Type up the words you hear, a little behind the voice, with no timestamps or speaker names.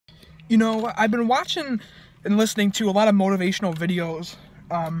You know, I've been watching and listening to a lot of motivational videos,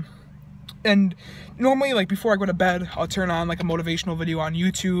 and normally, like, before I go to bed, I'll turn on, like, a motivational video on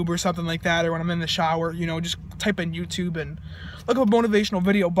YouTube or something like that, or when I'm in the shower, you know, just type in YouTube and look up a motivational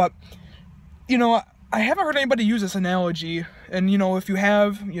video. But, you know, I haven't heard anybody use this analogy, and, you know, if you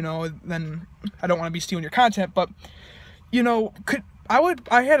have, you know, then I don't want to be stealing your content, but, you know,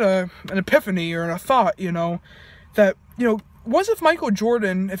 I had an epiphany or a thought, you know, that, you know, what if Michael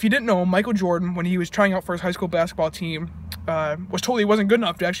Jordan, if you didn't know, Michael Jordan, when he was trying out for his high school basketball team, was told he wasn't good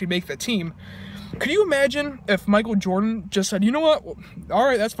enough to actually make the team. Could you imagine if Michael Jordan just said, you know what, all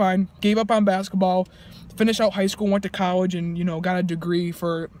right, that's fine, gave up on basketball, finished out high school, went to college, and, you know, got a degree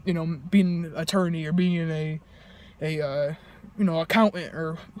for, you know, being an attorney or being you know, accountant,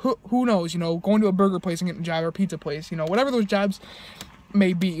 or who knows, you know, going to a burger place and getting a job, or a pizza place, you know, whatever those jobs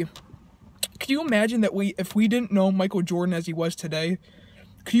may be. Could you imagine that if we didn't know Michael Jordan as he was today,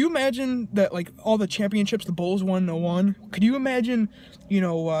 could you imagine that, like, all the championships the Bulls won? Could you imagine, you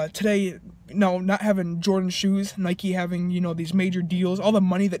know, today, no, not having Jordan shoes, Nike having, you know, these major deals, all the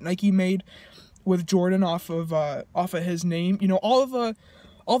money that Nike made with Jordan off of his name, you know, all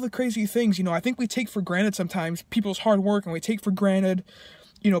the crazy things, you know, I think we take for granted sometimes people's hard work, and we take for granted,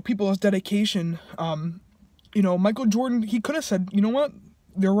 you know, people's dedication. You know, Michael Jordan, he could have said, you know what,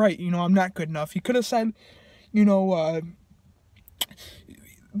 they're right, you know, I'm not good enough. He could have said, you know,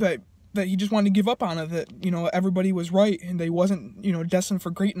 that he just wanted to give up on it, that, you know, everybody was right and they wasn't, you know, destined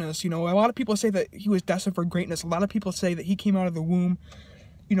for greatness. You know, a lot of people say that he was destined for greatness. A lot of people say that he came out of the womb,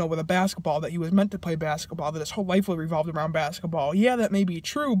 you know, with a basketball, that he was meant to play basketball, that his whole life revolved around basketball. Yeah, that may be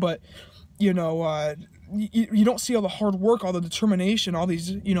true, but, you know, you don't see all the hard work, all the determination, all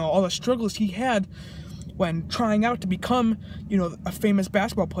these, you know, all the struggles he had when trying out to become, you know, a famous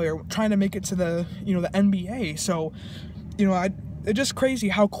basketball player, trying to make it to the, you know, the NBA. So, you know, it's just crazy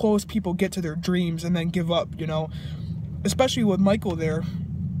how close people get to their dreams and then give up, you know, especially with Michael there.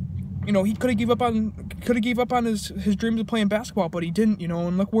 You know, he could have gave up on his dreams of playing basketball, but he didn't, you know,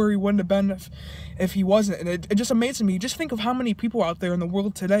 and look where he wouldn't have been if he wasn't. And it just amazes me. Just think of how many people out there in the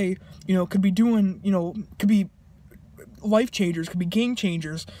world today, you know, could be doing, you know, could be life changers, could be game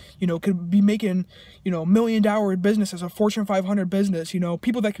changers, you know, could be making, you know, $1 million businesses, a Fortune 500 business, you know,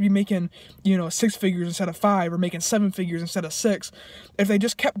 people that could be making, you know, 6 figures instead of 5, or making 7 figures instead of 6, if they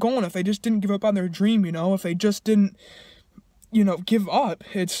just kept going, if they just didn't give up on their dream, you know, if they just didn't, you know, give up.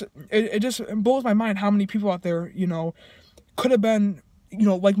 It just blows my mind how many people out there, you know, could have been, you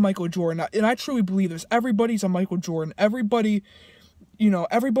know, like Michael Jordan. And I truly believe this. Everybody's a Michael Jordan. Everybody, you know,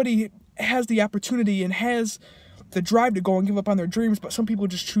 everybody has the opportunity and has the drive to go and give up on their dreams, but some people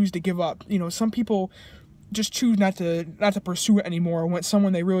just choose to give up. You know, some people just choose not to pursue it anymore when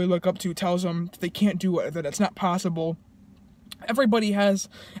someone they really look up to tells them they can't do it, that it's not possible. Everybody has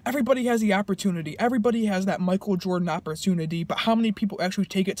the opportunity. Everybody has that Michael Jordan opportunity, but how many people actually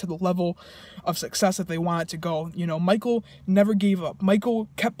take it to the level of success that they want it to go? You know, Michael never gave up. Michael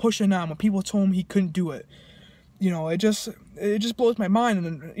kept pushing on when people told him he couldn't do it. You know, it just blows my mind.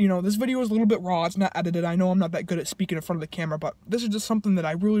 And, you know, this video is a little bit raw. It's not edited. I know I'm not that good at speaking in front of the camera, but this is just something that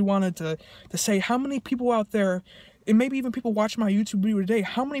I really wanted to say. How many people out there, and maybe even people watching my YouTube video today,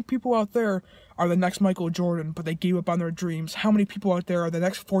 how many people out there are the next Michael Jordan, but they gave up on their dreams? How many people out there are the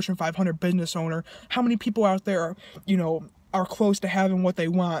next Fortune 500 business owner? How many people out there, you know, are close to having what they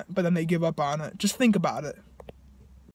want, but then they give up on it? Just think about it.